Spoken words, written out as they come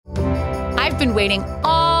I've been waiting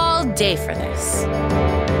all day for this.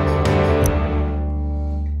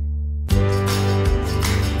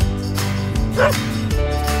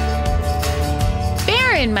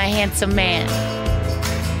 Baron, my handsome man.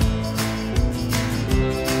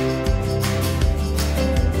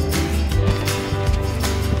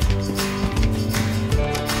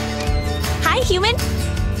 Hi, human.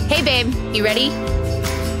 Hey, babe. You ready?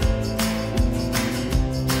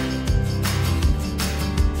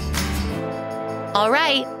 All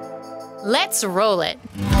right. Let's roll it.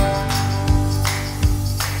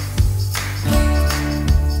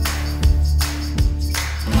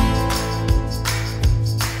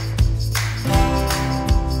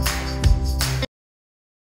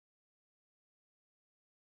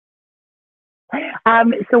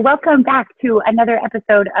 So welcome back to another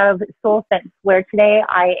episode of Soul Sense, where today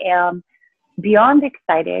I am beyond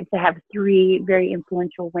excited to have three very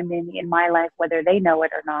influential women in my life, whether they know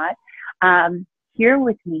it or not, here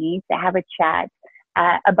with me to have a chat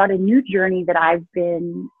about a new journey that I've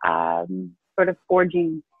been sort of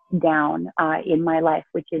forging down in my life,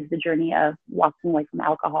 which is the journey of walking away from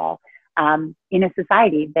alcohol in a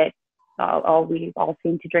society that we all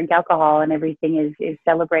seem to drink alcohol and everything is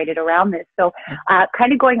celebrated around this. So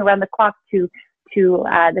kind of going around the clock to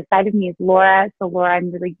the side of me is Laura. So Laura,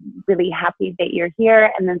 I'm really, really happy that you're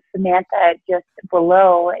here. And then Samantha just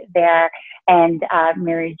below there, and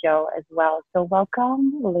Mary Jo as well. So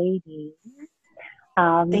welcome, ladies,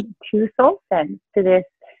 to Soul Sense, to this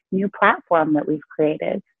new platform that we've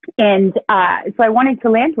created. And so I wanted to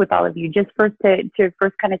land with all of you just first to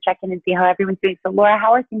first kind of check in and see how everyone's doing. So Laura,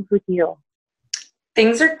 how are things with you?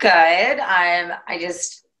 Things are good. I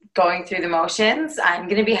just going through the motions. I'm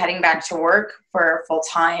going to be heading back to work for full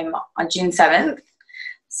time on June 7th.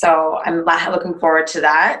 So I'm looking forward to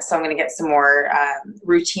that. So I'm going to get some more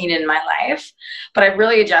routine in my life, but I've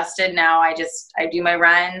really adjusted now. I do my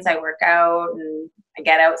runs, I work out, and I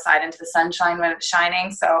get outside into the sunshine when it's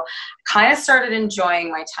shining. So I kind of started enjoying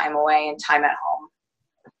my time away and time at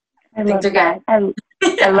home. Things are good.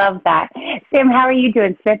 I love that. Sam, how are you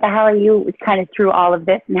doing? Samantha, how are you kind of through all of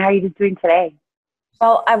this, and how are you just doing today?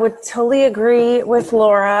 Well, I would totally agree with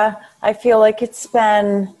Laura. I feel like it has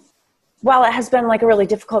been like a really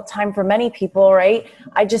difficult time for many people, right?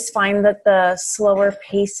 I just find that the slower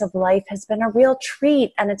pace of life has been a real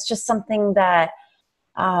treat, and it's just something that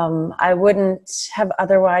I wouldn't have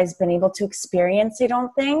otherwise been able to experience, I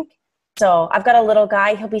don't think. So I've got a little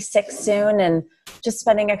guy, he'll be 6 soon, and just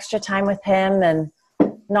spending extra time with him and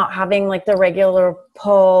not having like the regular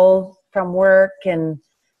pull from work and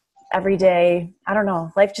every day. I don't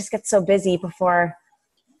know, life just gets so busy before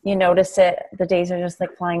you notice it. The days are just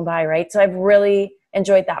like flying by, right? So I've really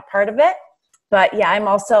enjoyed that part of it. But yeah, I'm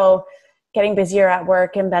also getting busier at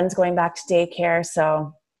work, and Ben's going back to daycare.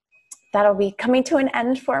 So that'll be coming to an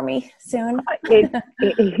end for me soon.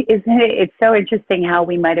 It's so interesting how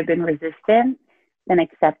we might have been resistant and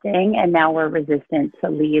accepting, and now we're resistant to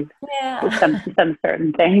leave some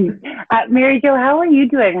certain things. Mary Jo, how are you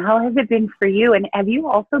doing? How has it been for you? And have you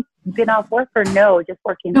also been off work, or no, just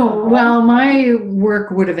working? No, well, my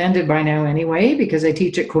work would have ended by now anyway, because I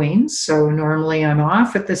teach at Queen's. So normally I'm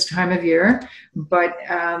off at this time of year. But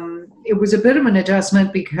it was a bit of an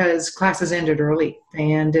adjustment because classes ended early.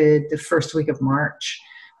 They ended the first week of March,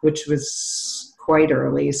 which was quite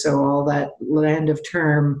early. So all that end of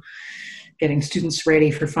term, getting students ready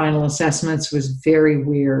for final assessments was very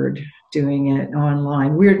weird doing it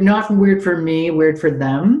online. Weird, not weird for me, weird for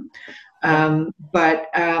them. But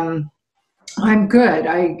I'm good.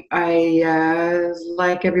 I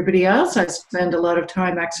like everybody else, I spend a lot of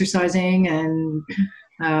time exercising and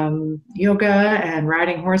yoga and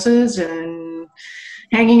riding horses and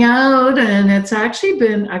hanging out. And it's actually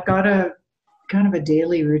been, I've got a kind of a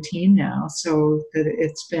daily routine now. So that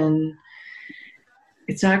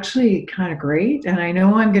it's actually kind of great. And I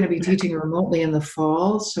know I'm going to be teaching remotely in the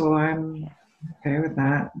fall, so I'm okay with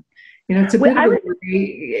that. You know, it's a bit of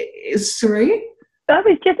a, sorry? I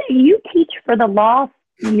was just, you teach for the law,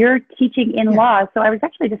 you're teaching in law. So I was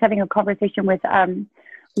actually just having a conversation with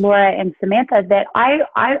Laura and Samantha that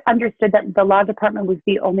I understood that the law department was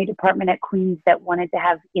the only department at Queen's that wanted to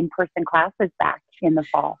have in-person classes back in the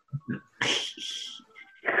fall.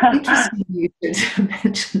 Interesting you should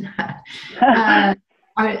mention that.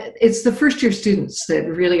 It's the first year students that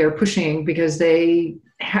really are pushing because they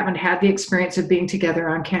haven't had the experience of being together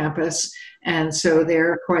on campus. And so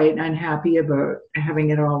they're quite unhappy about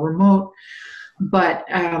having it all remote. But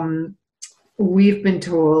we've been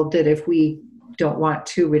told that if we don't want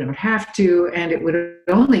to, we don't have to. And it would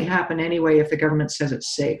only happen anyway if the government says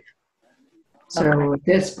it's safe. So at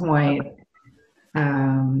this point,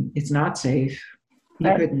 It's not safe. You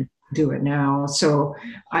Right. couldn't do it now. So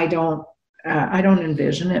I don't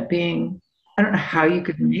envision it being, I don't know how you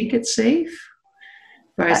could make it safe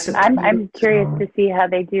by September. I'm curious to see how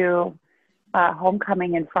they do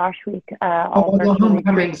homecoming and Frosh Week, all Oh, the virtually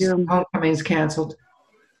through Zoom. homecoming's canceled.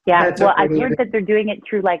 Yeah, That's well, I've already heard that they're doing it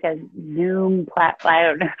through like a Zoom platform. I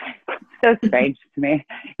don't know. It's so strange to me.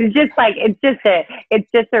 It's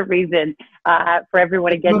just a reason for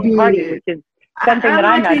everyone to get to party, which is something that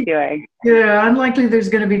I'm not doing. Yeah, unlikely there's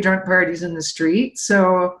going to be drunk parties in the street.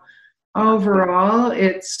 So overall,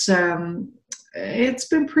 it's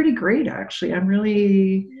been pretty great, actually.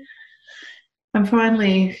 I'm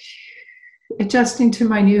finally adjusting to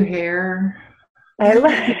my new hair. I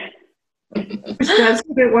love it. Which does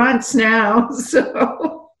what it wants now,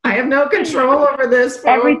 so I have no control over this, folks.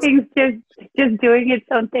 Everything's just doing its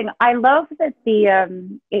own thing. I love that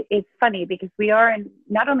it's funny because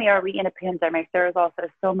not only are we in a pandemic, there is also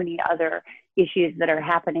so many other issues that are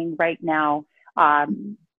happening right now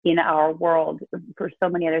in our world for so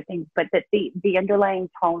many other things, but that the underlying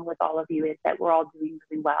tone with all of you is that we're all doing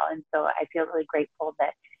really well. And so I feel really grateful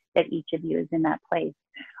that each of you is in that place.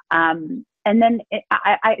 And then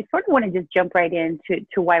I sort of want to just jump right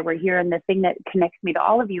into why we're here, and the thing that connects me to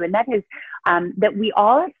all of you, and that is that we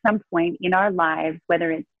all at some point in our lives,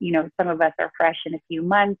 whether it's, some of us are fresh in a few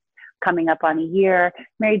months, coming up on a year.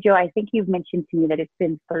 Mary Jo, I think you've mentioned to me that it's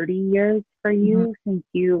been 30 years for you since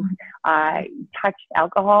you've touched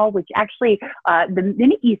alcohol, which actually, the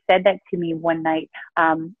minute you said that to me one night,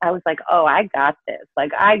 I was like, oh, I got this.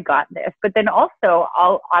 Like, I got this. But then also,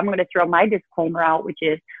 I'm going to throw my disclaimer out, which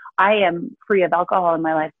is, I am free of alcohol in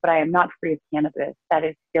my life, but I am not free of cannabis. That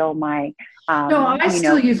is still my... no, I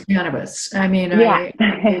still use cannabis. I mean, yeah.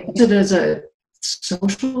 I use it as a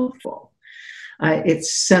social tool.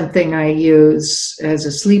 It's something I use as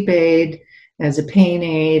a sleep aid, as a pain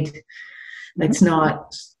aid.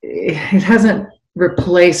 It hasn't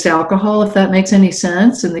replaced alcohol, if that makes any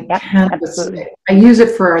sense. And the cannabis, absolutely. I use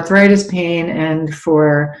it for arthritis pain and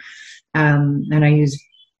and I use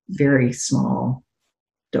very small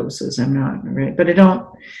doses. I'm not right, but I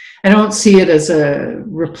don't see it as a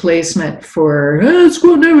replacement for let's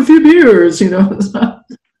go and have a few beers,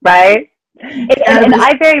 right? And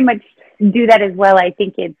I very much do that as well. I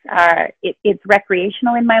think it's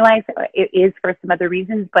recreational in my life. It is for some other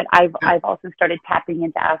reasons, but I've also started tapping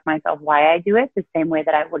in to ask myself why I do it, the same way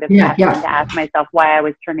that I would have tapped in to ask myself why I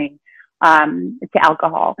was turning to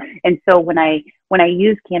alcohol. And so when I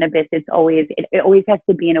use cannabis, it always has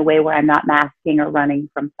to be in a way where I'm not masking or running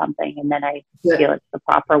from something, and then I feel it's the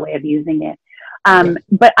proper way of using it.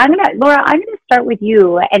 But Laura, I'm gonna start with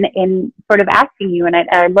you and sort of asking you, and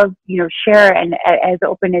I love, share and as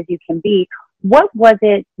open as you can be. What was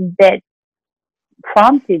it that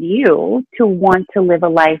prompted you to want to live a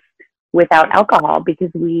life without alcohol?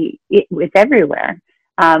 Because it's everywhere.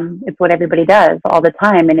 It's what everybody does all the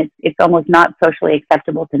time, and it's almost not socially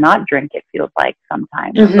acceptable to not drink, it feels like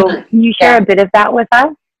sometimes. So can you share a bit of that with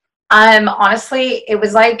us? Honestly, it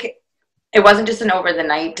wasn't just an over the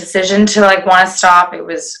night decision to want to stop. It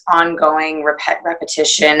was ongoing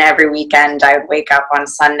repetition. Every weekend I would wake up on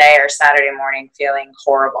Sunday or Saturday morning feeling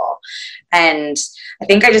horrible. And I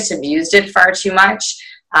think I just abused it far too much.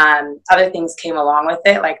 Other things came along with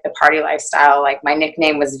it, like the party lifestyle. Like, my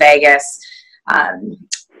nickname was Vegas.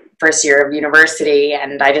 First year of university,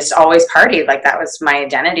 and I just always partied. Like, that was my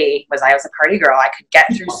identity, I was a party girl. I could get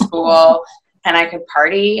through school and I could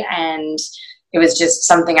party, and it was just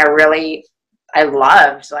something I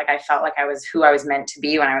loved. Like, I felt like I was who I was meant to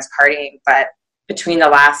be when I was partying. But between the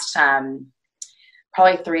last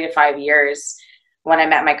probably 3 to 5 years, when I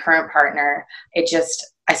met my current partner,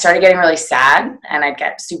 I started getting really sad, and I'd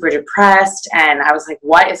get super depressed, and I was like,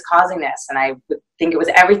 what is causing this? And I would think it was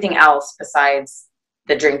everything else besides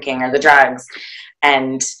the drinking or the drugs.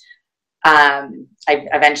 And I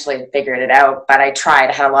eventually figured it out, but I tried.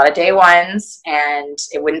 I had a lot of day ones, and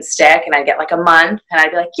it wouldn't stick, and I'd get like a month, and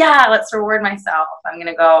I'd be like, yeah, let's reward myself. I'm going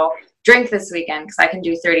to go drink this weekend because I can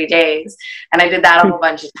do 30 days. And I did that a whole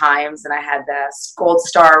bunch of times, and I had the gold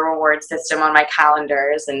star reward system on my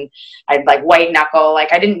calendars, and I'd white knuckle.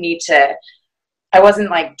 I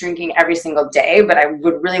wasn't drinking every single day, but I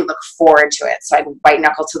would really look forward to it. So I'd white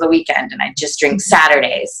knuckle till the weekend, and I'd just drink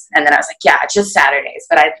Saturdays. And then I was like, yeah, just Saturdays,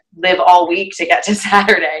 but I'd live all week to get to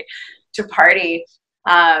Saturday to party.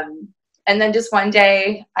 And then just one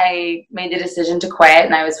day I made the decision to quit,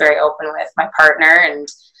 and I was very open with my partner, and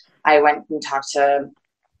I went and talked to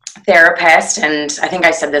a therapist. And I think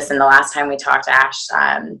I said this in the last time we talked, Ash.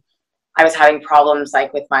 I was having problems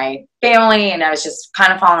with my family, and I was just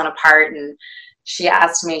kind of falling apart, and she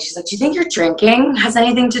asked me, she's like, do you think your drinking has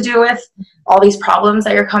anything to do with all these problems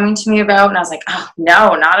that you're coming to me about? And I was like, oh,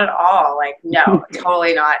 no, not at all. Like, no,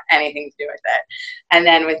 totally not anything to do with it. And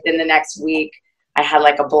then within the next week, I had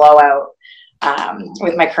like a blowout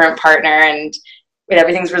with my current partner, and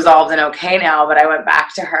everything's resolved and okay now. But I went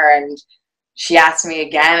back to her and she asked me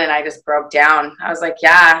again, and I just broke down. I was like,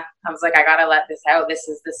 yeah, I was like, I got to let this out. This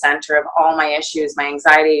is the center of all my issues, my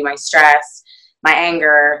anxiety, my stress, my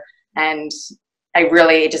anger. And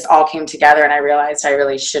it just all came together, and I realized I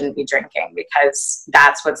really shouldn't be drinking, because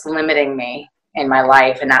that's what's limiting me in my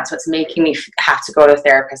life. And that's what's making me have to go to a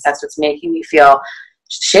therapist. That's what's making me feel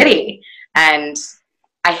shitty. And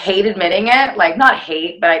I hate admitting it, like not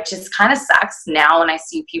hate, but it just kind of sucks now when I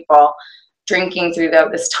see people drinking through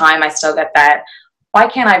this time. I still get that. Why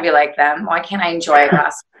can't I be like them? Why can't I enjoy a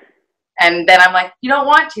glass? And then I'm like, you don't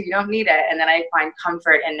want to, you don't need it. And then I find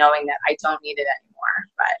comfort in knowing that I don't need it anymore.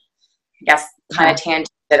 But I guess kind of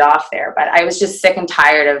tangented off there, but I was just sick and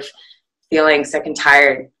tired of feeling sick and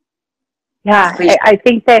tired. Yeah, I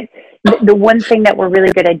think that the one thing that we're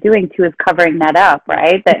really good at doing too is covering that up,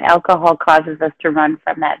 right? That alcohol causes us to run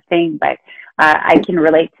from that thing, but I can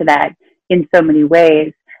relate to that in so many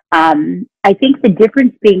ways. I think the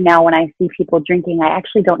difference being now when I see people drinking, I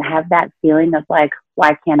actually don't have that feeling of like,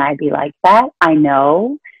 why can't I be like that? I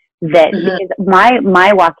know that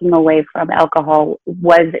my walking away from alcohol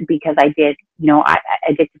was because I did, I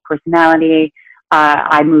addicted personality.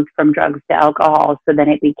 I moved from drugs to alcohol. So then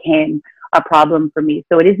it became a problem for me.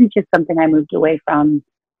 So it isn't just something I moved away from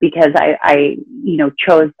because I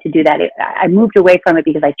chose to do that. I moved away from it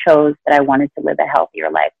because I chose that I wanted to live a healthier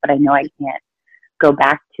life, but I know I can't go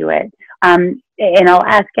back to it. And I'll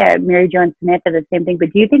ask Mary Jo and Samantha the same thing,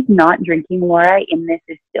 but do you think not drinking, Laura, in this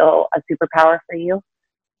is still a superpower for you?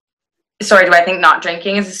 Sorry, do I think not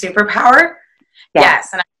drinking is a superpower? Yeah. Yes.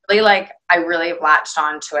 And I really have latched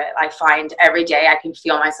onto it. I find every day I can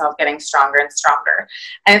feel myself getting stronger and stronger.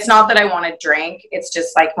 And it's not that I want to drink. It's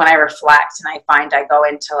just like when I reflect and I find I go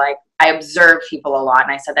into I observe people a lot.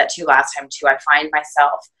 And I said that to you last time too. I find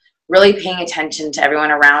myself really paying attention to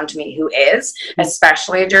everyone around me who is,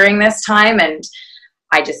 especially during this time. And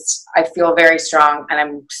I feel very strong, and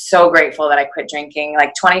I'm so grateful that I quit drinking.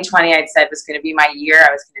 2020, I'd said was going to be my year.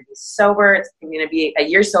 I was going to be sober. It's going to be a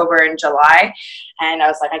year sober in July. And I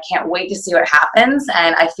was like, I can't wait to see what happens.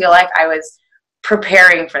 And I feel like I was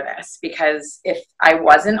preparing for this, because if I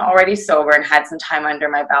wasn't already sober and had some time under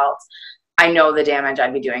my belt, I know the damage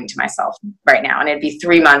I'd be doing to myself right now. And it'd be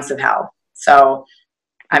 3 months of hell. So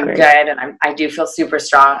I'm good. And I do feel super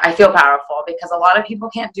strong. I feel powerful, because a lot of people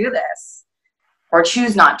can't do this, or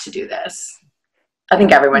choose not to do this. I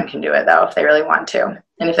think everyone can do it though, if they really want to.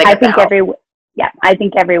 And if they get I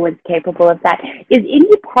think everyone's capable of that. Is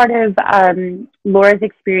any part of Laura's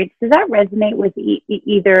experience, does that resonate with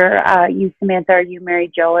either you, Samantha, or you,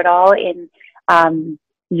 Mary Jo, at all in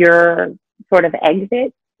your sort of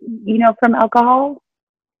exit, from alcohol?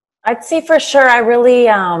 I'd say for sure. I really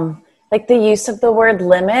like the use of the word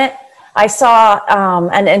limit. I saw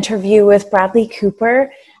an interview with Bradley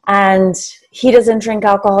Cooper, and he doesn't drink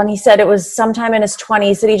alcohol. And he said it was sometime in his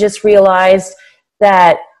 20s that he just realized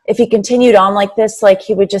that if he continued on like this,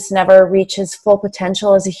 he would just never reach his full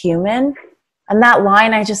potential as a human. And that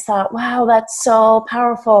line, I just thought, wow, that's so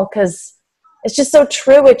powerful, because it's just so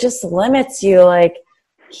true. It just limits you,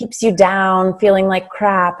 keeps you down, feeling like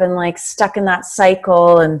crap, and stuck in that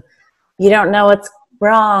cycle. And you don't know what's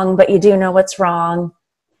wrong, but you do know what's wrong,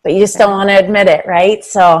 but you just don't want to admit it, right?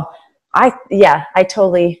 So I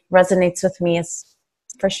totally resonates with me,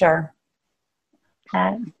 for sure.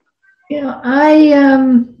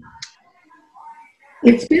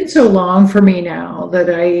 It's been so long for me now that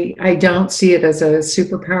I don't see it as a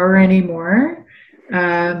superpower anymore.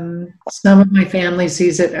 Some of my family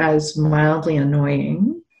sees it as mildly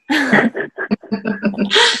annoying.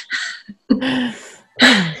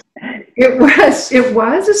 It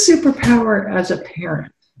was a superpower as a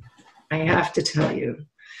parent, I have to tell you.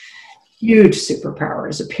 Huge superpower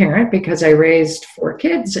as a parent, because I raised 4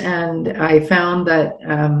 kids, and I found that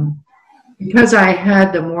because I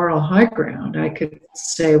had the moral high ground, I could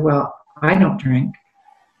say, well, I don't drink,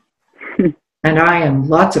 and I am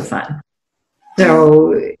lots of fun.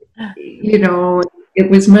 So, it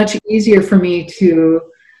was much easier for me to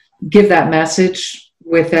give that message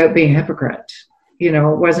without being a hypocrite. It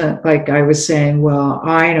wasn't like I was saying, well,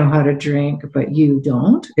 I know how to drink, but you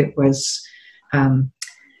don't. It was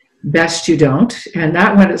best you don't. And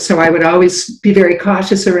that one, so I would always be very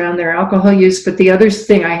cautious around their alcohol use. But the other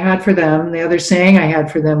thing I had for them, the other saying I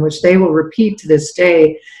had for them, which they will repeat to this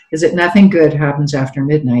day, is that nothing good happens after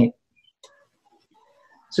midnight.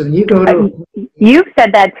 So when you go to... You've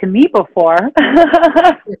said that to me before.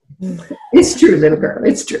 It's true, little girl.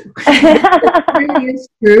 It's true. It's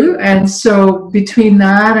true. And so between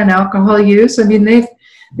that and alcohol use, I mean, they've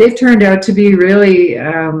turned out to be really,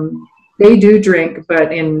 they do drink,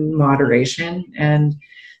 but in moderation, and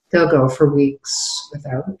they'll go for weeks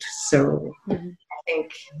without. So I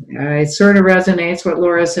think it sort of resonates what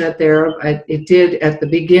Laura said there. It did at the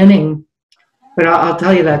beginning, but I'll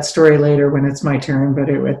tell you that story later when it's my turn. But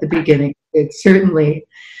at the beginning, it certainly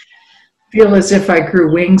feel as if I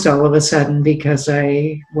grew wings all of a sudden because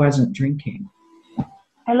I wasn't drinking.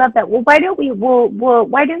 I love that. Well, why don't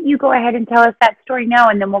you go ahead and tell us that story now,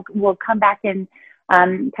 and then we'll come back and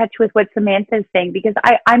touch with what Samantha is saying, because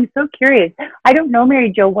I'm so curious. I don't know,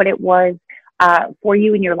 Mary Jo, what it was for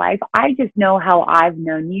you in your life. I just know how I've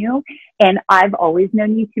known you, and I've always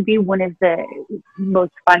known you to be one of the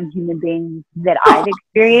most fun human beings that I've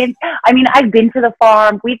experienced. I mean, I've been to the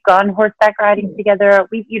farm. We've gone horseback riding together.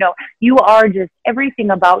 You are just,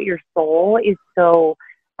 everything about your soul is so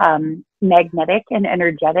magnetic and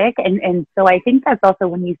energetic. And so I think that's also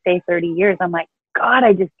when you say 30 years, I'm like, God,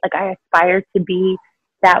 I aspire to be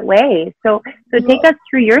that way. So take us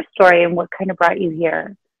through your story and what kind of brought you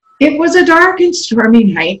here. It was a dark and stormy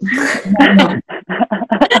night.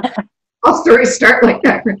 All stories start like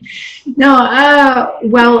that. No,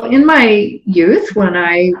 well, in my youth, when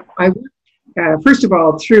I first of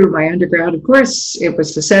all, through my undergrad, of course, it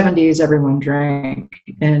was the 70s. Everyone drank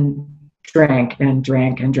and drank and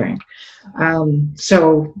drank and drank.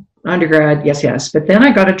 So undergrad, yes. But then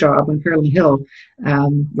I got a job on Parliament Hill,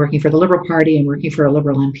 working for the Liberal Party and working for a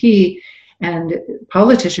Liberal MP. And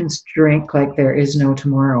politicians drink like there is no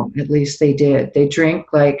tomorrow. At least they did. They drink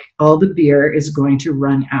like all the beer is going to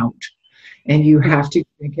run out, and you have to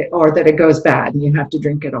drink it, or that it goes bad and you have to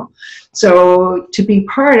drink it all. So to be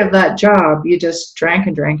part of that job, you just drank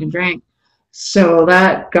and drank and drank. So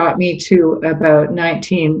that got me to about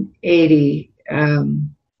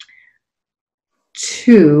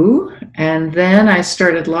 1982, and then I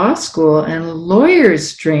started law school, and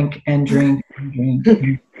lawyers drink and drink and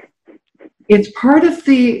drink. It's part of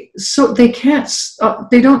they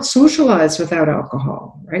don't socialize without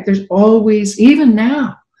alcohol, right? There's always, even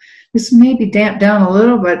now, this may be damped down a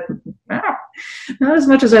little, but not as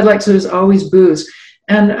much as I'd like. So there's always booze.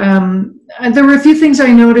 And there were a few things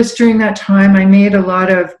I noticed during that time. I made a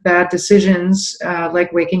lot of bad decisions,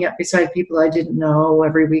 like waking up beside people I didn't know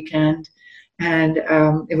every weekend. And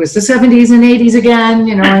it was the 70s and 80s again,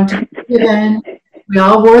 I'm given. We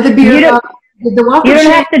all wore the beard up. You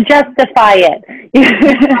don't have to justify it.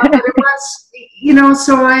 It was,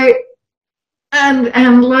 so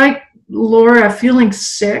and like Laura, feeling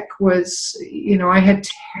sick was, I had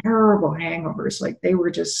terrible hangovers. Like they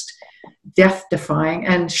were just death-defying,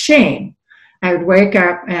 and shame. I would wake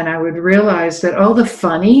up and I would realize that all the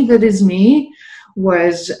funny that is me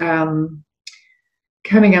was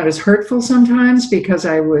coming out as hurtful sometimes because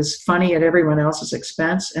I was funny at everyone else's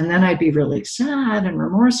expense. And then I'd be really sad and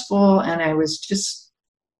remorseful. And I was just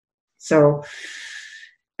so.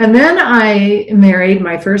 And then I married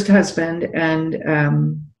my first husband,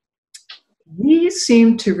 and he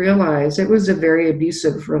seemed to realize it was a very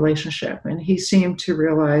abusive relationship. And he seemed to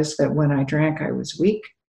realize that when I drank, I was weak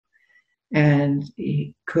and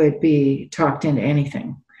he could be talked into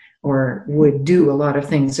anything, or would do a lot of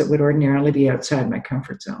things that would ordinarily be outside my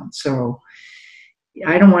comfort zone. So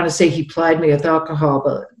I don't want to say he plied me with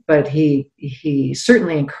alcohol, but he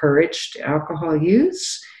certainly encouraged alcohol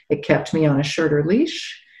use. It kept me on a shorter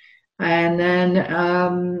leash. And then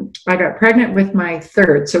I got pregnant with my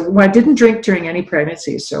third. So I didn't drink during any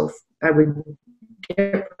pregnancy. So I would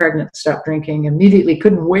get pregnant, stop drinking, immediately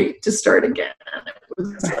couldn't wait to start again. It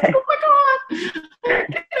was like, oh my God, I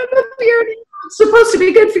can't have beer anymore. It's supposed to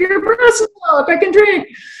be good for your breast milk. I can drink.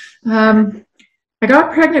 I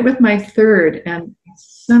got pregnant with my third, and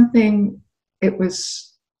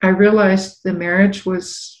I realized the marriage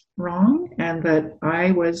was wrong, and that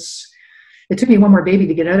it took me one more baby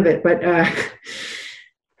to get out of it, but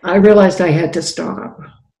I realized I had to stop.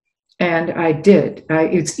 And I did.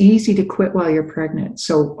 It's easy to quit while you're pregnant.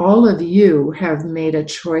 So all of you have made a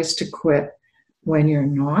choice to quit when you're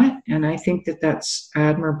not. And I think that that's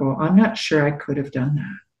admirable. I'm not sure I could have done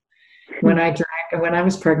that. When I drank, when I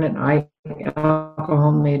was pregnant,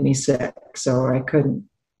 alcohol made me sick, so I couldn't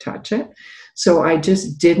touch it. So I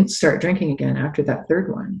just didn't start drinking again after that third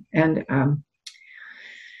one. And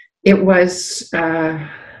it was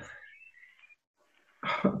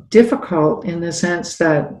difficult in the sense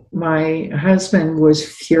that my husband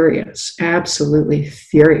was furious, absolutely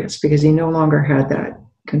furious, because he no longer had that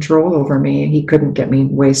control over me. He couldn't get me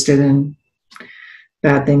wasted and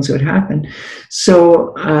bad things would happen.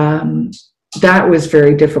 So that was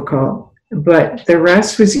very difficult, but the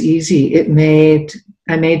rest was easy.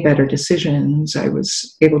 I made better decisions. I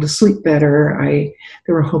was able to sleep better.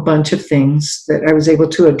 There were a whole bunch of things that I was able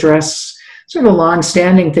to address, sort of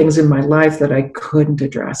long-standing things in my life that I couldn't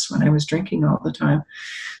address when I was drinking all the time.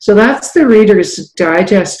 So that's the Reader's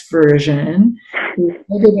Digest version.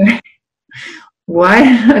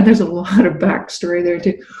 Why there's a lot of backstory there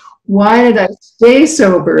too. Why did I stay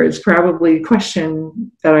sober is probably a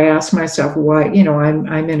question that I ask myself. Why,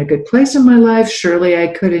 I'm in a good place in my life. Surely I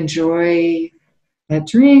could enjoy a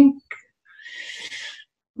drink,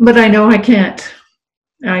 but I know I can't.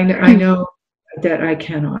 I know that I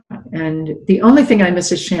cannot. And the only thing I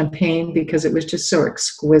miss is champagne, because it was just so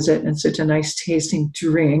exquisite and such a nice tasting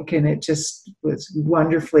drink, and it just was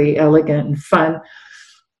wonderfully elegant and fun.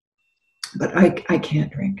 But I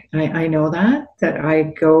can't drink. I know that I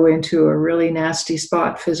go into a really nasty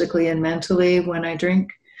spot physically and mentally when I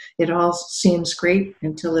drink. It all seems great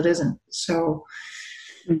until it isn't. So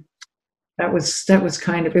that was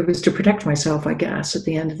kind of, it was to protect myself, I guess, at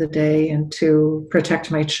the end of the day, and to protect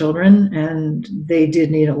my children. And they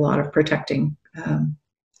did need a lot of protecting.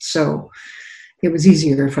 So it was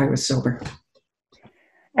easier if I was sober.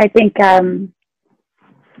 I think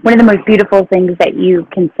one of the most beautiful things that you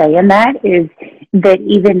can say in that is that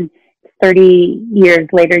even 30 years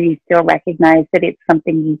later, you still recognize that it's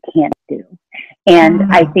something you can't do.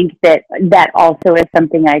 And I think that also is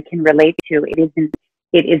something I can relate to. It isn't,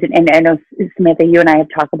 and I know, Samantha, you and I have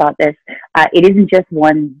talked about this. It isn't just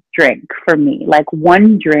one drink for me. Like,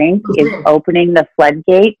 one drink is opening the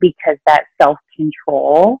floodgate, because that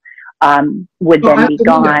self-control would then be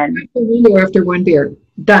gone. After one beer,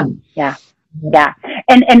 done. Yeah. Yeah.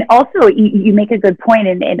 And also you make a good point.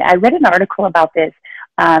 And I read an article about this,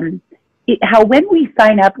 how when we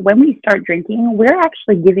sign up, when we start drinking, we're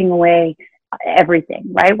actually giving away everything,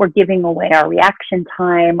 right? We're giving away our reaction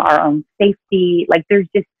time, our own safety. Like, there's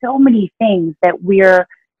just so many things that we're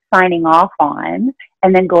signing off on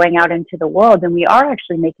and then going out into the world. And we are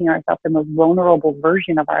actually making ourselves the most vulnerable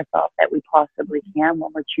version of ourselves that we possibly can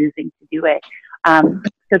when we're choosing to do it.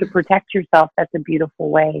 So to protect yourself, that's a beautiful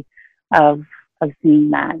way of seeing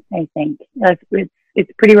that. I think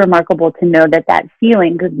it's pretty remarkable to know that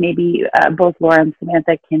feeling, because maybe both Laura and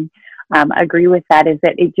Samantha can agree with that, is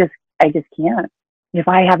that I just can't. If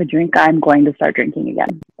I have a drink, I'm going to start drinking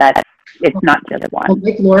again. It's not just one. Well,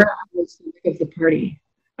 like Laura, I was the life of the party.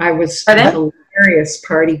 I was a hilarious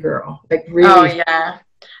party girl. Like, really. Oh yeah,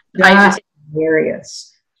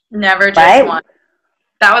 hilarious. Never just one.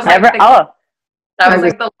 That was like that was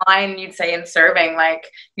like the line you'd say in serving. Like,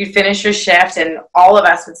 you'd finish your shift and all of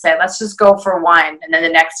us would say, let's just go for one. And then the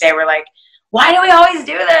next day we're like, why do we always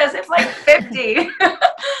do this? It's like 50.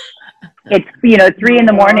 It's, 3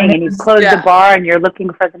 a.m. and you close the bar and you're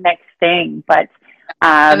looking for the next thing. But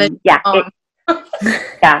yeah,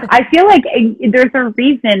 I feel like there's a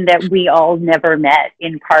reason that we all never met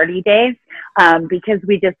in party days, because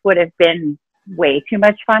we just would have been way too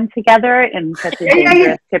much fun together in such a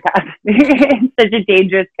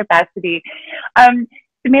dangerous capacity.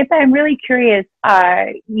 Samantha, I'm really curious.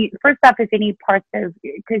 First off, if any parts of,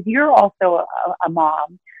 because you're also a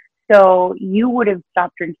mom, so you would have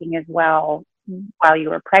stopped drinking as well while you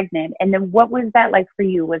were pregnant. And then what was that like for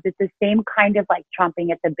you? Was it the same kind of like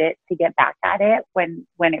chomping at the bit to get back at it when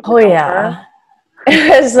it was over? Yeah.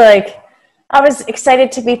 It was like, I was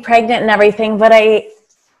excited to be pregnant and everything, but I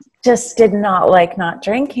just did not like not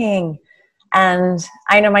drinking. And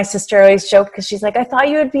I know my sister always joked, because she's like, I thought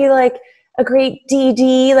you would be like a great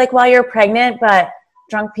DD like while you're pregnant, but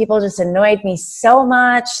drunk people just annoyed me so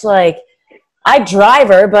much. Like, I'd drive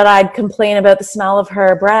her, but I'd complain about the smell of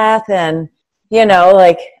her breath. And,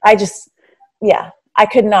 like, I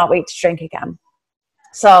could not wait to drink again.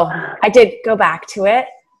 So I did go back to it,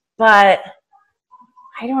 but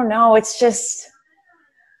I don't know. It's just,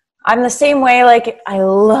 I'm the same way. Like, I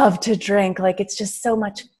love to drink. Like, it's just so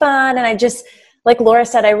much fun. And I just, like Laura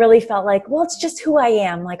said, I really felt like, well, it's just who I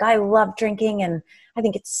am. Like, I love drinking and I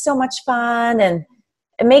think it's so much fun and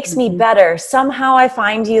it makes me better. Somehow I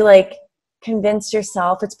find you like convince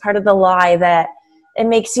yourself, it's part of the lie, that it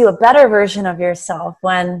makes you a better version of yourself,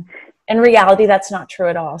 when in reality that's not true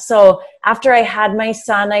at all. So after I had my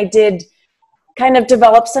son, I did kind of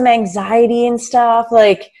develop some anxiety and stuff,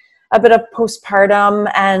 like a bit of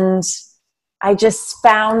postpartum, and I just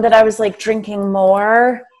found that I was like drinking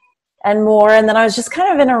more and more, and then I was just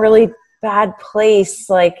kind of in a really bad place.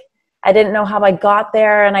 Like, I didn't know how I got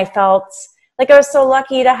there, and I felt like I was so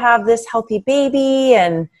lucky to have this healthy baby,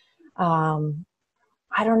 and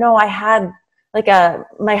I don't know, I had like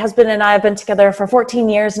my husband and I have been together for 14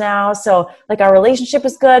 years now. So like our relationship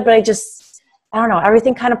is good, but I don't know,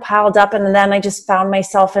 everything kind of piled up. And then I just found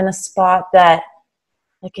myself in a spot that,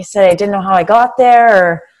 like I said, I didn't know how I got there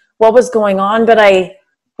or what was going on. But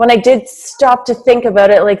when I did stop to think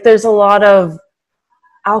about it, like there's a lot of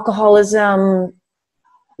alcoholism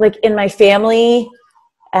like in my family,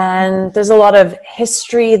 and there's a lot of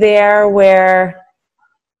history there where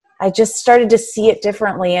I just started to see it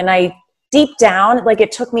differently. And I deep down, like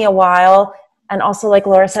it took me a while. And also like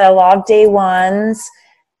Laura said, a lot of day ones.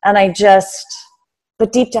 And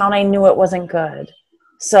but deep down I knew it wasn't good.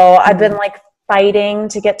 So I've been like fighting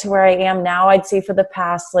to get to where I am now, I'd say for the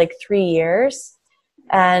past like 3 years.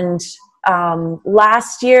 And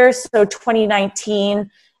last year, so 2019,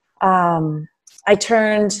 I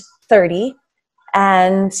turned 30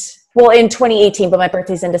 and in 2018, but my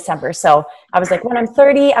birthday's in December. So I was like, when I'm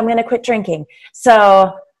 30, I'm going to quit drinking.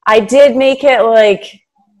 So I did make it like,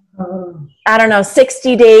 I don't know,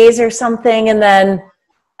 60 days or something. And then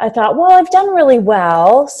I thought, well, I've done really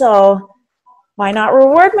well, so why not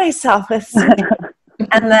reward myself with something?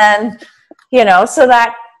 And then, so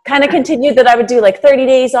that kind of continued, that I would do like 30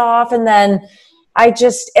 days off. And then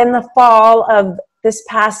in the fall of this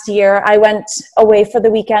past year, I went away for the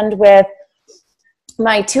weekend with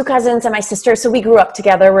my 2 cousins and my sister. So we grew up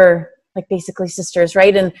together. We're like basically sisters,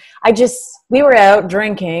 right? And we were out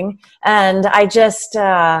drinking, and I just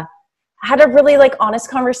had a really like honest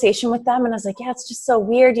conversation with them. And I was like, yeah, it's just so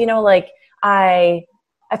weird. Like I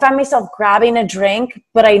find myself grabbing a drink,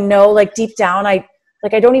 but I know like deep down, I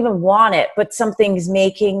don't even want it, but something's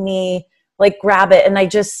making me like grab it. And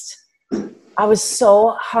I was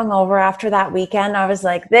so hungover after that weekend. I was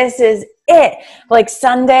like, this is it. Like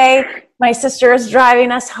Sunday, my sister was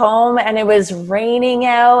driving us home and it was raining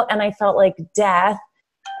out and I felt like death.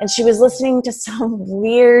 And she was listening to some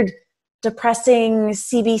weird, depressing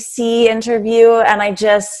CBC interview. And I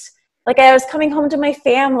was coming home to my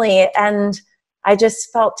family and I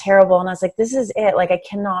just felt terrible. And I was like, this is it. Like, I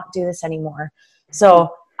cannot do this anymore.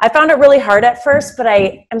 So I found it really hard at first, but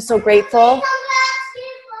I am so grateful.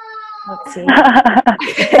 Let's see.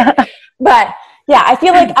 But yeah, I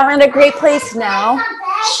feel like I'm in a great place now.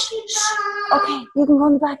 Okay, you can go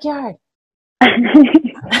in the backyard.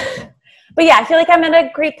 But yeah, I feel like I'm in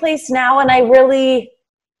a great place now, and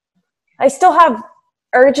I still have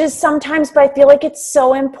urges sometimes, but I feel like it's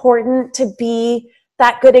so important to be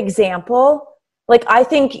that good example. Like, I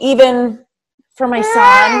think even for my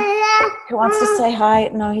son, who wants to say hi.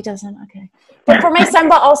 No, he doesn't. Okay. But for my son,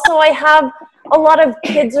 but also I have a lot of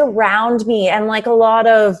kids around me, and like a lot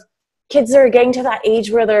of kids that are getting to that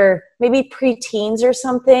age where they're maybe preteens or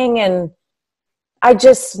something. And I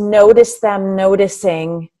just notice them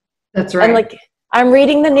noticing. That's right. And like, I'm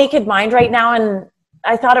reading The Naked Mind right now, and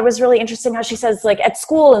I thought it was really interesting how she says, like, at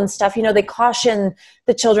school and stuff, they caution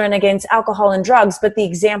the children against alcohol and drugs, but the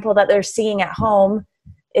example that they're seeing at home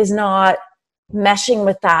is not meshing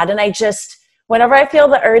with that. And whenever I feel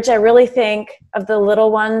the urge, I really think of the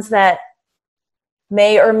little ones that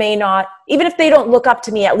may or may not, even if they don't look up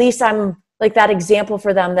to me, at least I'm like that example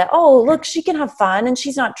for them that, oh, look, she can have fun and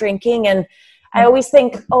she's not drinking. And I always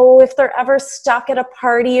think, oh, if they're ever stuck at a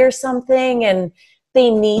party or something and they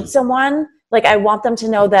need someone, like, I want them to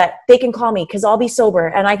know that they can call me because I'll be sober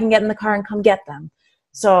and I can get in the car and come get them.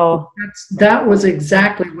 So that was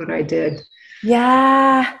exactly what I did.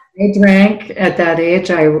 Yeah. I drank at that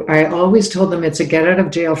age. I always told them it's a get out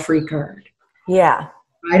of jail free card. Yeah.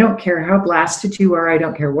 I don't care how blasted you are. I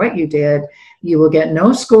don't care what you did. You will get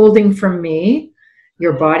no scolding from me.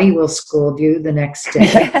 Your body will scold you the next day.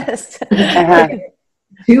 Yes.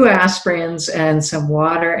 2 aspirins and some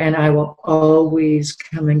water, and I will always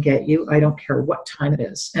come and get you. I don't care what time it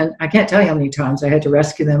is. And I can't tell you how many times I had to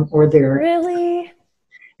rescue them or they're... Really?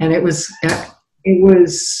 And it was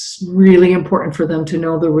really important for them to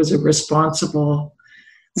know there was a responsible,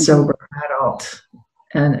 sober adult.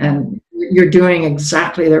 And you're doing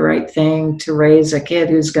exactly the right thing to raise a kid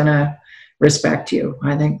who's going to respect you.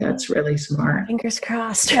 I think that's really smart. Fingers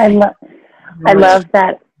crossed. I love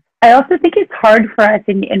that. I also think it's hard for us,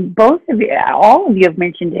 and both of you, all of you have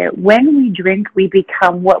mentioned it. When we drink, we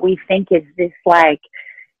become what we think is this, like,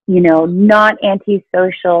 not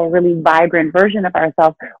antisocial, really vibrant version of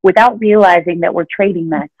ourselves without realizing that we're trading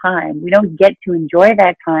that time. We don't get to enjoy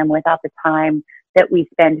that time without the time that we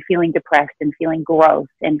spend feeling depressed and feeling gross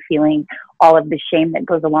and feeling all of the shame that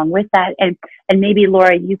goes along with that. And maybe,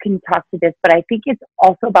 Laura, you can talk to this, but I think it's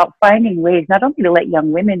also about finding ways, not only to let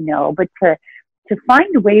young women know, but to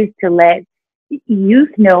find ways to let youth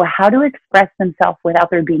know how to express themselves without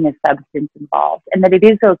there being a substance involved, and that it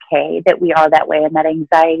is okay that we are that way, and that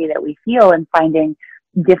anxiety that we feel, and finding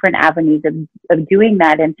different avenues of doing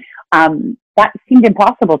that. And that seemed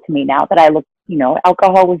impossible to me now that I look,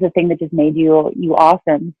 alcohol was the thing that just made you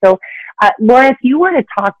awesome. So Laura, if you were to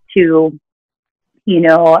talk to,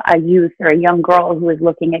 a youth or a young girl who is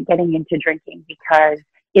looking at getting into drinking because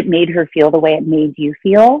it made her feel the way it made you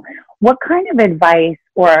feel, what kind of advice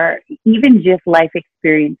or even just life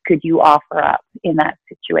experience could you offer up in that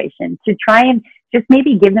situation to try and just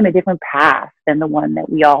maybe give them a different path than the one that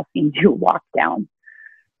we all seem to walk down?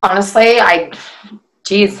 Honestly, I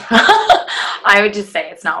would just say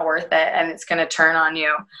it's not worth it, and it's going to turn on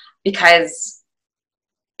you, because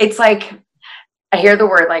it's like, I hear the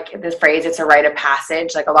word, like this phrase, it's a rite of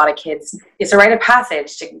passage. Like a lot of kids, it's a rite of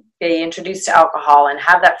passage to be introduced to alcohol and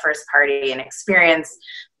have that first party and experience,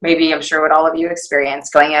 maybe, I'm sure what all of you experience,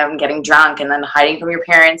 going out and getting drunk and then hiding from your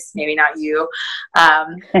parents, maybe not you,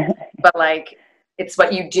 but like, it's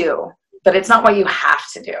what you do, but it's not what you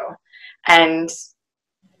have to do. And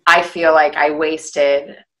I feel like I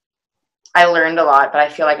learned a lot, but I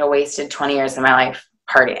feel like I wasted 20 years of my life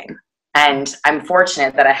partying. And I'm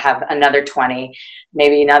fortunate that I have another 20,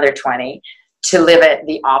 maybe another 20, to live it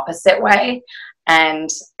the opposite way. And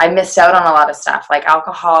I missed out on a lot of stuff. Like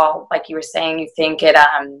alcohol, like you were saying, you think it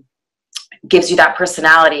gives you that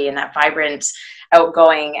personality and that vibrant,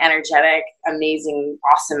 outgoing, energetic, amazing,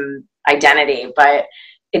 awesome identity. But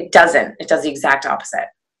it doesn't. It does the exact opposite.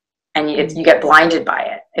 And you get blinded by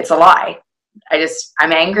it. It's a lie.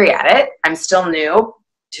 I'm angry at it. I'm still new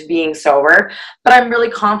to being sober, but I'm really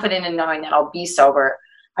confident in knowing that I'll be sober.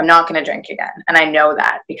 I'm not going to drink again. And I know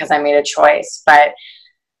that because I made a choice, but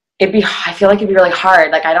I feel like it'd be really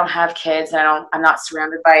hard. Like I don't have kids, and I'm not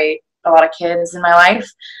surrounded by a lot of kids in my life.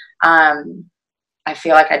 I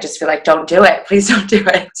feel like, don't do it. Please don't do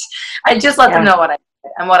it. I just let them know what I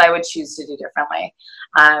did and what I would choose to do differently.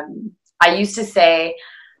 I used to say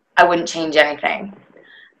I wouldn't change anything.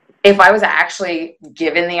 If I was actually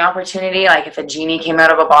given the opportunity, like if a genie came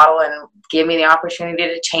out of a bottle and gave me the opportunity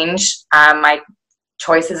to change my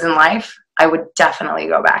choices in life, I would definitely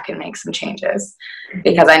go back and make some changes,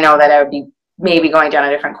 because I know that I would be maybe going down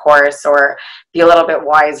a different course, or be a little bit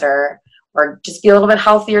wiser, or just be a little bit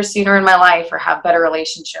healthier sooner in my life, or have better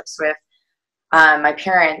relationships with my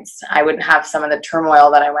parents. I wouldn't have some of the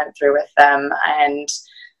turmoil that I went through with them, and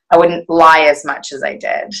I wouldn't lie as much as I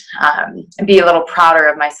did, and be a little prouder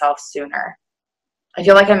of myself sooner. I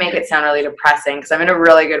feel like I make it sound really depressing because I'm in a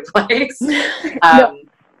really good place.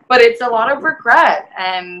 But it's a lot of regret,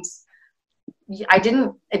 and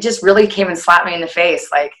it just really came and slapped me in the face.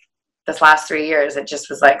 Like this last 3 years, it just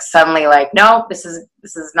was like suddenly like, no, this is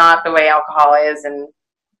not the way alcohol is. And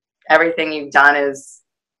everything you've done is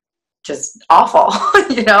just awful.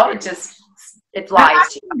 It lies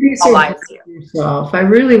to you. It lies to yourself. I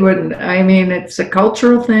really wouldn't. I mean, it's a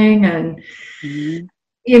cultural thing, and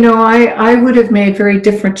I would have made very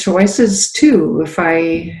different choices too if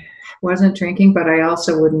I wasn't drinking. But I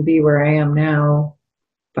also wouldn't be where I am now,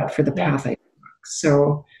 but for the path I took.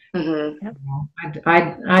 So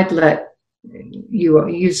I'd let you.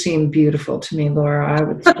 You seem beautiful to me, Laura. I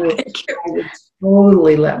would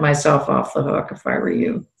totally let myself off the hook if I were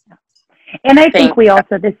you. And I think we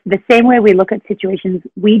also, the same way we look at situations,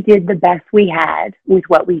 we did the best we had with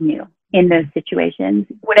what we knew in those situations.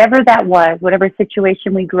 Whatever that was, whatever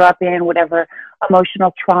situation we grew up in, whatever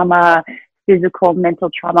emotional trauma, physical, mental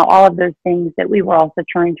trauma, all of those things that we were also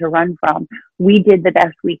trying to run from, we did the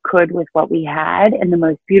best we could with what we had. And the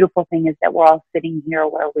most beautiful thing is that we're all sitting here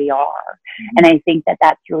where we are. And I think that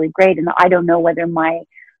that's really great. And I don't know whether my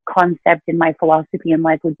concept and my philosophy in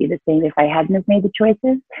life would be the same if I hadn't have made the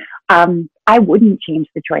choices. I wouldn't change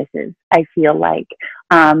the choices, I feel like,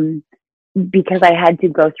 because I had to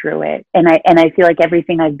go through it. And I feel like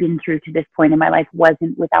everything I've been through to this point in my life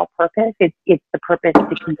wasn't without purpose. It's the purpose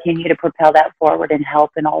to continue to propel that forward and help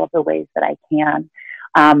in all of the ways that I can.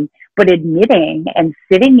 But admitting and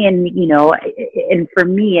sitting in, and for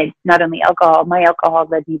me, it's not only alcohol. My alcohol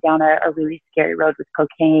led me down a really scary road with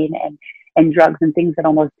cocaine and drugs and things that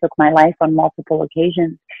almost took my life on multiple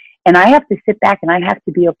occasions. And I have to sit back and I have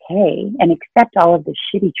to be okay and accept all of the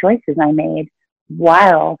shitty choices I made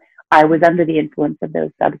while I was under the influence of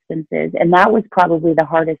those substances. And that was probably the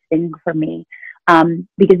hardest thing for me.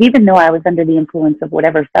 Because even though I was under the influence of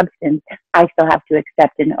whatever substance, I still have to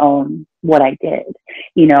accept and own what I did,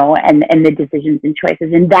 and the decisions and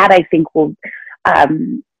choices. And that I think will,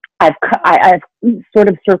 I've sort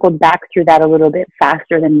of circled back through that a little bit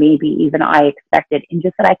faster than maybe even I expected, and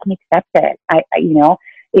just that I can accept it.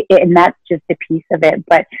 and that's just a piece of it.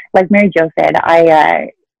 But like Mary Jo said,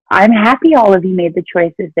 I'm happy all of you made the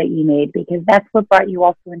choices that you made, because that's what brought you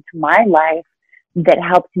also into my life, that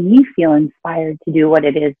helped me feel inspired to do what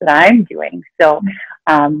it is that I'm doing. So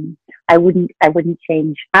I wouldn't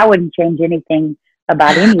change anything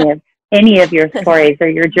about any of your stories or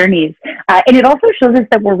your journeys. And it also shows us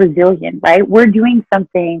that we're resilient, right? We're doing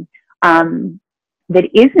something that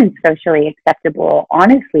isn't socially acceptable.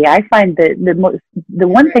 Honestly, I find the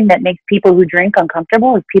one thing that makes people who drink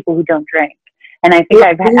uncomfortable is people who don't drink. And I think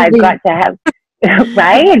I've got to have,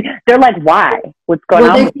 right? They're like, why? What's going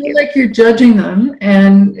on with you? They feel like you're judging them,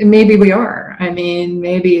 and maybe we are. I mean,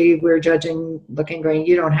 maybe we're judging, looking, going,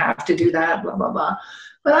 you don't have to do that, blah, blah, blah.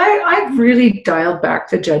 But I've really dialed back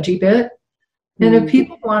the judgy bit. And if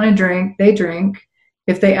people want to drink, they drink.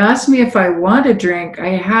 If they ask me if I want to drink,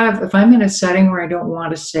 if I'm in a setting where I don't want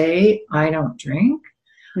to say I don't drink,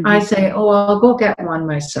 I say, oh, I'll go get one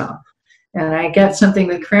myself. And I get something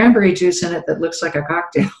with cranberry juice in it that looks like a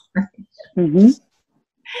cocktail.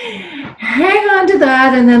 Hang on to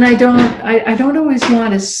that, and then I don't always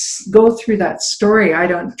want to go through that story. I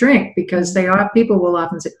don't drink, because people will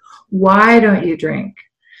often say, why don't you drink?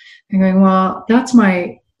 I'm going, well, that's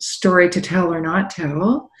my story to tell or not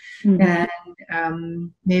tell. And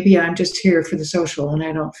maybe I'm just here for the social, and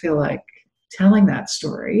I don't feel like telling that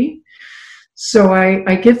story. So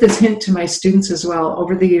I give this hint to my students as well.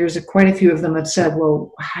 Over the years, quite a few of them have said,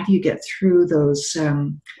 well, how do you get through those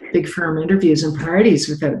big firm interviews and parties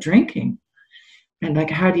without drinking? And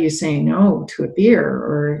like, how do you say no to a beer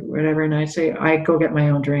or whatever? And I say, I go get my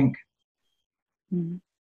own drink.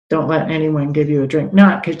 Don't let anyone give you a drink.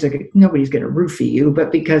 Not because nobody's going to roofie you,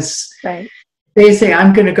 but because they say,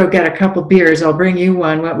 I'm going to go get a couple beers. I'll bring you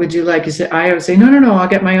one. What would you like? I always say, no, I'll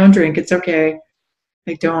get my own drink. It's okay.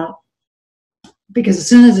 I don't. Because as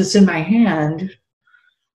soon as it's in my hand,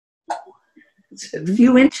 it's a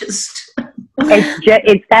few inches.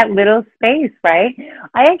 It's that little space, right?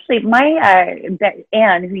 I actually, my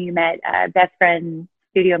Anne, who you met, best friend,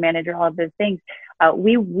 studio manager, all of those things.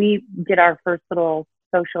 We did our first little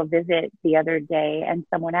social visit the other day, and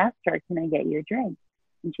someone asked her, "Can I get you a drink?"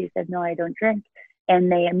 And she said, "No, I don't drink."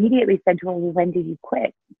 And they immediately said to her, "Well, when did you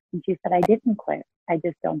quit?" And she said, "I didn't quit. I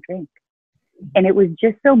just don't drink." And it was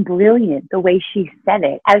just so brilliant the way she said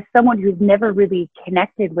it, as someone who's never really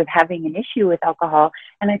connected with having an issue with alcohol.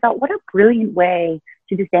 And I thought, what a brilliant way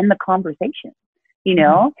to just end the conversation. You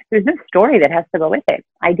know, there's this story that has to go with it.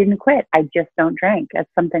 I didn't quit. I just don't drink.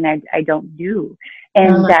 That's something I don't do.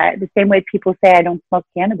 And the same way people say I don't smoke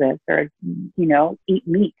cannabis or, you know, eat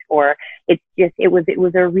meat, or it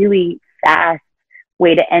was a really fast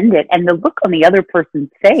way to end it. And the look on the other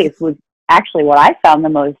person's face was actually what I found the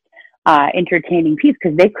most entertaining piece,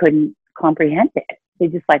 because they couldn't comprehend it. They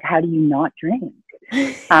just like, how do you not drink?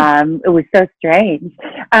 It was so strange.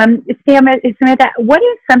 Samantha, what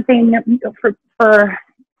is something for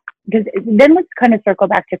because then let's kind of circle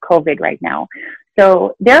back to COVID right now.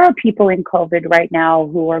 So there are people in COVID right now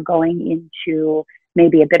who are going into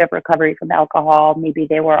maybe a bit of recovery from alcohol. Maybe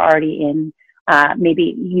they were already in,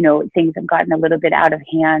 maybe, you know, things have gotten a little bit out of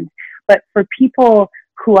hand. But for people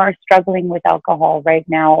who are struggling with alcohol right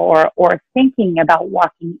now, or thinking about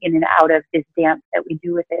walking in and out of this dance that we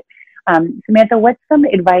do with it, Samantha, what's some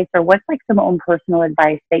advice, or what's like some own personal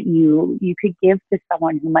advice that you could give to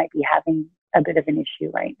someone who might be having a bit of an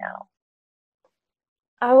issue right now?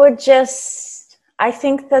 I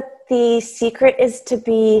think that the secret is to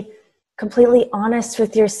be completely honest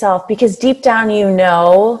with yourself, because deep down you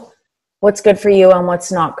know what's good for you and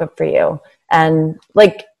what's not good for you. And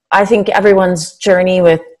like, I think everyone's journey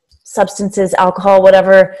with substances, alcohol,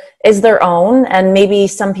 whatever, is their own. And maybe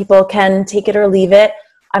some people can take it or leave it.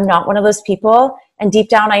 I'm not one of those people. And deep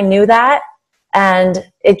down, I knew that.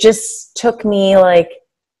 And it just took me like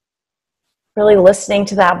really listening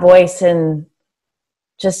to that voice and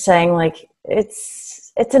just saying like,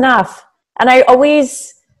 it's enough. And I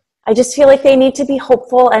just feel like they need to be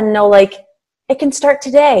hopeful and know like, it can start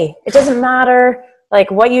today. It doesn't matter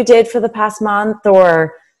like what you did for the past month,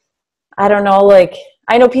 or I don't know, like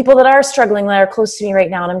I know people that are struggling that are close to me right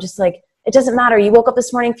now. And I'm just like, it doesn't matter. You woke up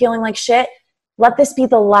this morning feeling like shit. Let this be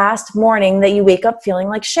the last morning that you wake up feeling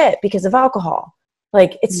like shit because of alcohol.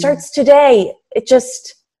 Like it starts today. You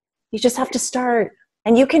just have to start,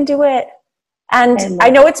 and you can do it. And I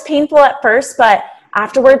know it's painful at first, but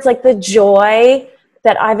afterwards, like the joy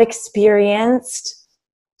that I've experienced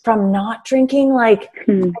from not drinking, like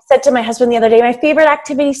I said to my husband the other day, my favorite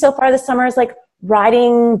activity so far this summer is like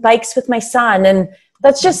riding bikes with my son. And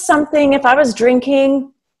that's just something, if I was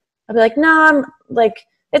drinking, I'd be like, no, I'm like,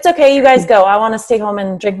 it's okay. You guys go. I want to stay home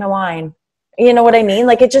and drink my wine. You know what I mean?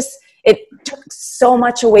 Like it took so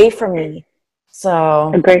much away from me.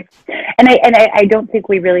 So Great. And I don't think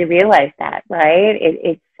we really realize that,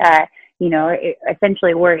 right?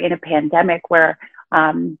 Essentially we're in a pandemic where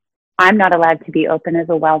I'm not allowed to be open as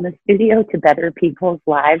a wellness studio to better people's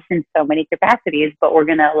lives in so many capacities, but we're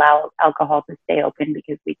going to allow alcohol to stay open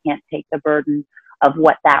because we can't take the burden of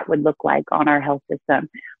what that would look like on our health system.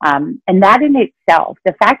 And that in itself,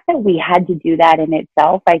 the fact that we had to do that in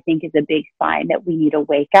itself, I think is a big sign that we need a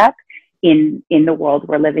wake up in the world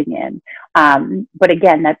we're living in. But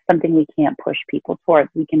again, that's something we can't push people towards.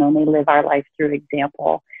 We can only live our life through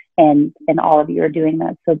example. And all of you are doing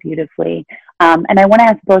that so beautifully. And I want to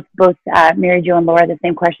ask both Mary Jo and Laura the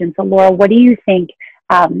same question. So Laura, what do you think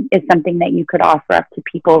is something that you could offer up to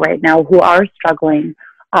people right now who are struggling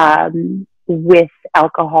with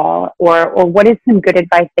alcohol, or what is some good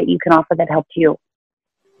advice that you can offer that helped you?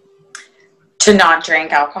 To not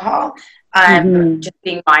drink alcohol. Just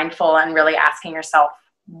being mindful and really asking yourself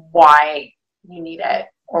why you need it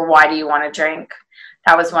or why do you want to drink.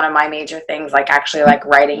 That was one of my major things, like actually like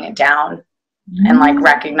writing it down and like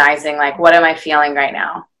recognizing like, what am I feeling right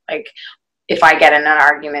now? Like if I get in an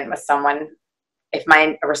argument with someone, if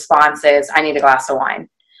my response is, I need a glass of wine.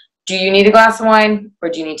 Do you need a glass of wine, or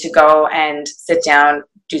do you need to go and sit down,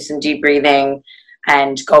 do some deep breathing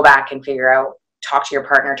and go back and figure out, talk to your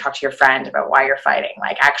partner, talk to your friend about why you're fighting?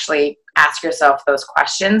 Like actually ask yourself those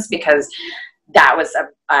questions, because that was a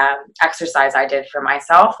exercise I did for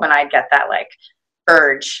myself when I get that like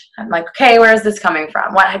urge. I'm like, okay, where is this coming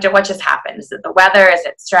from? What just happened? Is it the weather? Is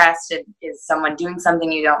it stress? Is someone doing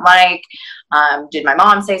something you don't like? Did my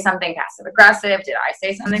mom say something passive aggressive? Did I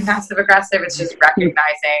say something passive aggressive? It's just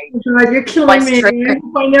recognizing. God, you're killing me.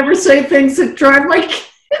 I never say things that drive my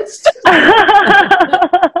kids.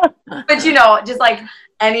 But just like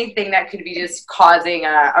anything that could be just causing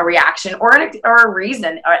a reaction or a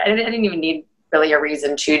reason. I didn't even need really a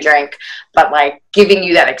reason to drink, but like giving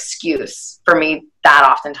you that excuse. For me, that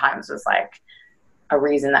oftentimes was like a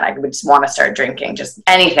reason that I would just want to start drinking, just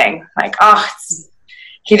anything. Like,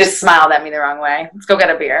 he just smiled at me the wrong way. Let's go get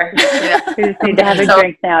a beer. We just need to have a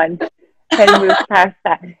drink now and try to move past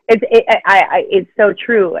that. It's so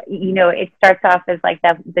true. It starts off as like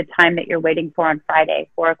the time that you're waiting for on Friday,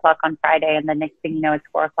 4:00 on Friday, and the next thing you know, it's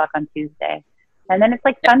 4:00 on Tuesday. And then it's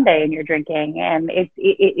like Sunday and you're drinking, and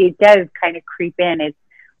it does kind of creep in. It's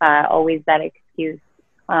always that excuse.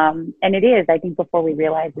 And it is, I think before we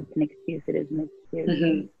realize it's an excuse, it is an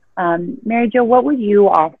excuse. Mm-hmm. Mary Jo, what would you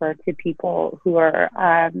offer to people who are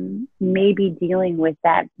maybe dealing with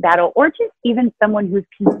that battle, or just even someone who's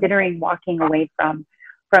considering walking away from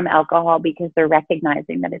alcohol because they're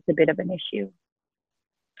recognizing that it's a bit of an issue?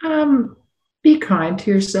 Be kind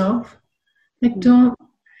to yourself. Like,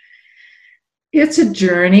 it's a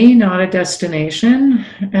journey, not a destination.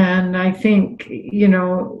 And I think,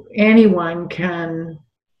 anyone can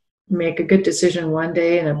make a good decision one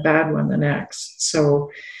day and a bad one the next. So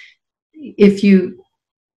if you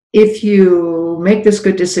make this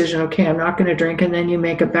good decision, okay, I'm not going to drink, and then you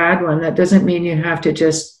make a bad one, that doesn't mean you have to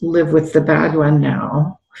just live with the bad one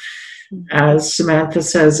now. As Samantha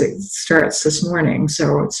says, it starts this morning,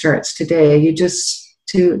 so it starts today. You just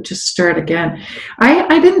start again.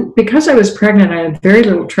 I didn't, because I was pregnant, I had very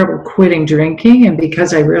little trouble quitting drinking, and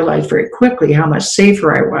because I realized very quickly how much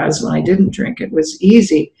safer I was when I didn't drink, it was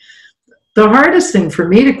easy. The hardest thing for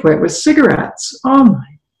me to quit was cigarettes. Oh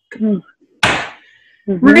my God.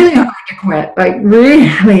 Mm-hmm. Really hard to quit. Like really,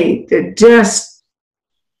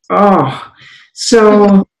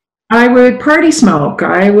 so I would party smoke.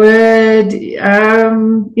 I would, I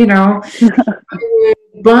would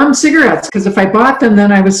bum cigarettes, because if I bought them,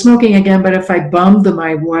 then I was smoking again. But if I bummed them,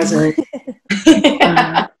 I wasn't.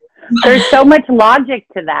 There's so much logic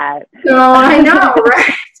to that. So I know,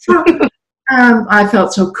 right? So, I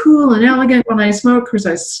felt so cool and elegant when I smoked, because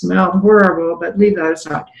I smelled horrible, but leave that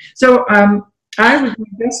aside. So my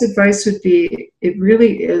best advice would be, it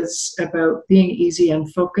really is about being easy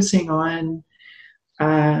and focusing on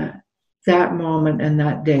that moment and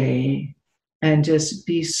that day, and just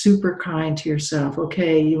be super kind to yourself.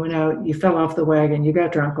 Okay, you went out, you fell off the wagon, you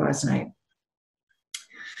got drunk last night.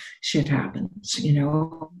 Shit happens,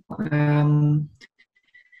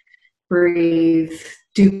 breathe,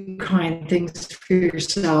 do kind things for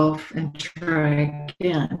yourself, and try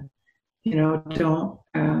again.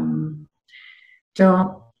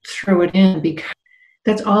 Don't throw it in, because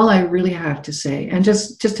that's all I really have to say. And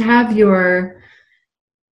just have your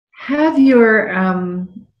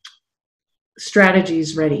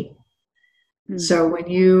strategies ready. So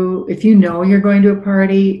if you know you're going to a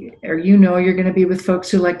party, or you know you're going to be with folks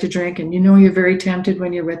who like to drink, and you know you're very tempted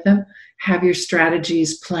when you're with them, have your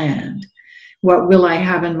strategies planned. What will I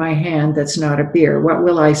have in my hand that's not a beer? What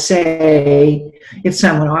will I say if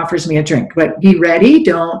someone offers me a drink? But be ready.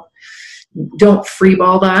 Don't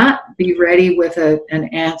freeball that. Be ready with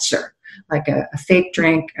an answer, like a fake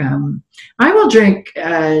drink. I will drink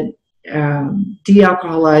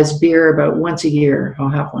de-alcoholized beer about once a year. I'll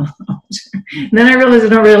have one of those. And then I realize I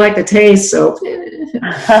don't really like the taste, so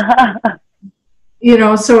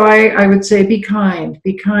so I would say be kind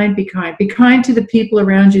to the people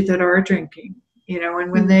around you that are drinking,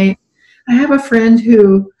 and when I have a friend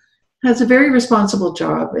who has a very responsible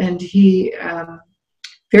job, and he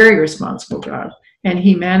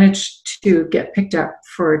managed to get picked up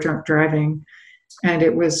for drunk driving, and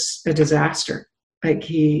it was a disaster. Like,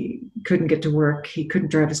 he couldn't get to work, he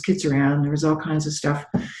couldn't drive his kids around, there was all kinds of stuff.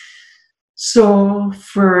 So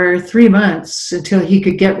for 3 months, until he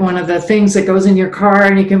could get one of the things that goes in your car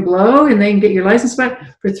and you can blow and then get your license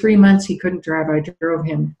back, for 3 months he couldn't drive. I drove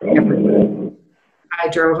him everywhere. I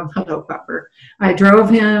drove him, hello Pupper. I drove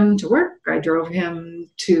him to work. I drove him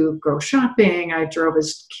to go shopping. I drove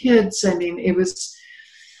his kids. I mean, it was,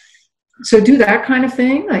 so do that kind of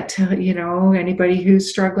thing. Like, tell, anybody who's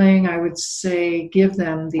struggling, I would say give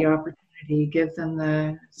them the opportunity. Give them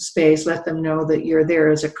the space, let them know that you're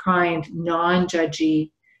there as a kind,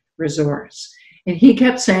 non-judgy resource. And he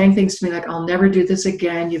kept saying things to me like, I'll never do this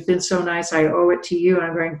again. You've been so nice. I owe it to you. And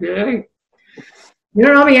I'm going, hey, you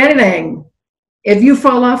don't owe me anything. If you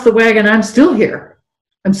fall off the wagon, I'm still here.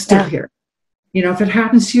 I'm still here. If it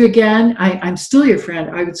happens to you again, I'm still your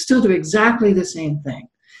friend. I would still do exactly the same thing.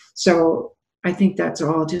 So I think that's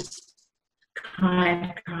all. Just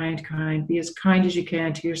kind. Be as kind as you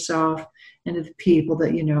can to yourself and to the people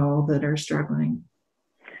that you know that are struggling.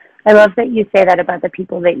 I love that you say that about the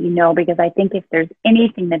people that you know, because I think if there's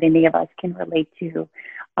anything that any of us can relate to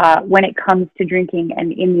when it comes to drinking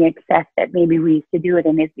and in the excess that maybe we used to do it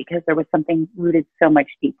in, is because there was something rooted so much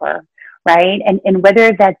deeper, right? And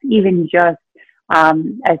whether that's even just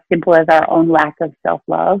as simple as our own lack of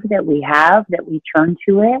self-love that we have, that we turn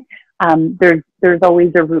to it, there's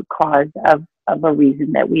always a root cause of a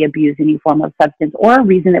reason that we abuse any form of substance, or a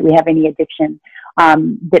reason that we have any addiction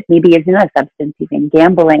that maybe isn't a substance, even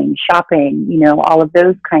gambling, shopping, all of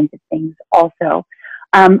those kinds of things also.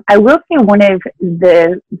 I will say one of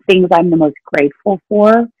the things I'm the most grateful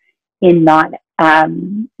for in not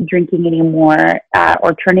drinking anymore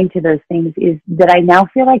or turning to those things is that I now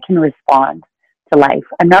feel I can respond to life.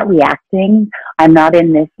 I'm not reacting. I'm not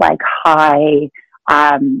in this like high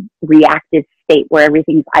reactive state where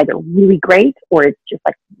everything's either really great or it's just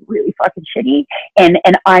like really fucking shitty, and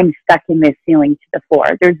I'm stuck in this ceiling to the floor.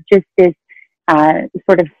 There's just this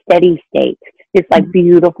sort of steady state, this like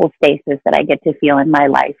beautiful stasis that I get to feel in my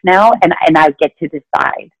life now, and I get to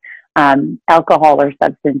decide. Alcohol or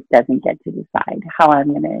substance doesn't get to decide how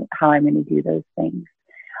I'm gonna do those things.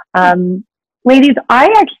 Ladies, I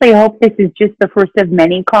actually hope this is just the first of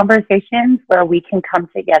many conversations where we can come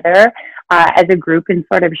together as a group and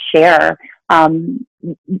sort of share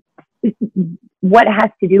what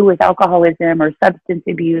has to do with alcoholism or substance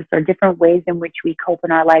abuse or different ways in which we cope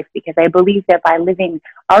in our life, because I believe that by living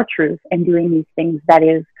our truth and doing these things, that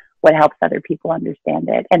is what helps other people understand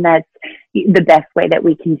it. And that's the best way that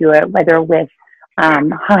we can do it, whether with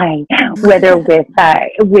whether with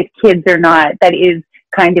kids or not. That is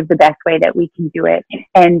kind of the best way that we can do it.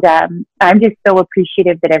 And I'm just so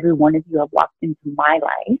appreciative that every one of you have walked into my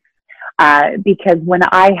life, because when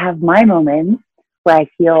I have my moments where I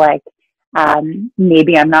feel like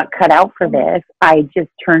maybe I'm not cut out for this, I just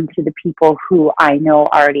turn to the people who I know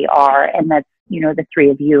already are, and that's, the three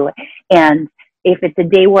of you. And if it's a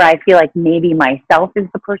day where I feel like maybe myself is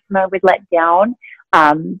the person I would let down,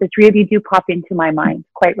 the three of you do pop into my mind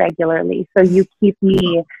quite regularly. So you keep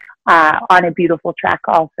me on a beautiful track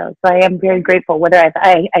also. So I am very grateful. Whether I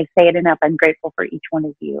say it enough, I'm grateful for each one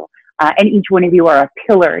of you. And each one of you are a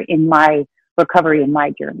pillar in my recovery and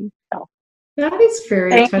my journey. So that is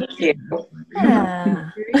very touching. Yeah.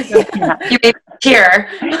 You made me tear.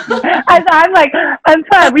 I'm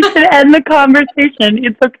sorry, we should end the conversation.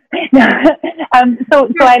 It's okay. So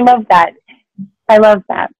I love that.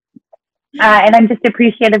 And I'm just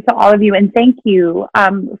appreciative to all of you, and thank you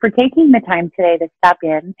for taking the time today to stop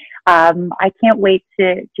in. I can't wait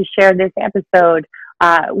to share this episode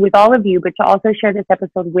with all of you, but to also share this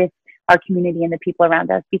episode with our community and the people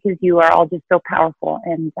around us, because you are all just so powerful,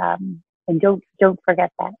 and don't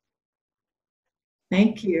forget that.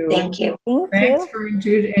 Thank you. Thank you. Thanks for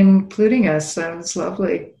including us. That was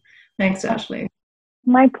lovely. Thanks, Ashely.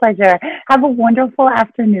 My pleasure. Have a wonderful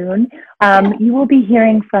afternoon. You will be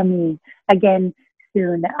hearing from me again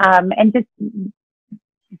soon. And just,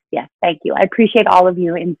 yes, thank you. I appreciate all of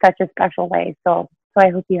you in such a special way. So I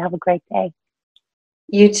hope you have a great day.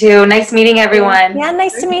 You too. Nice meeting everyone. Yeah,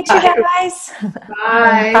 nice to meet you guys.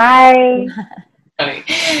 Bye. Bye.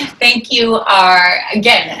 Thank you.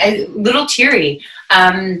 Again, a little teary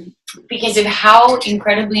because of how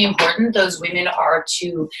incredibly important those women are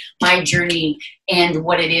to my journey and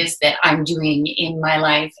what it is that I'm doing in my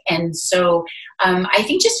life. And so I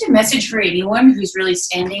think just a message for anyone who's really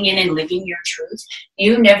standing in and living your truth.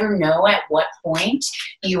 You never know at what point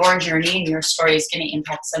your journey and your story is going to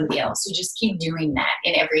impact somebody else. So just keep doing that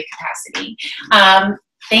in every capacity.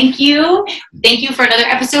 Thank you. Thank you for another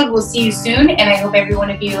episode. We'll see you soon. And I hope every one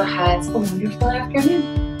of you has a wonderful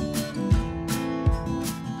afternoon.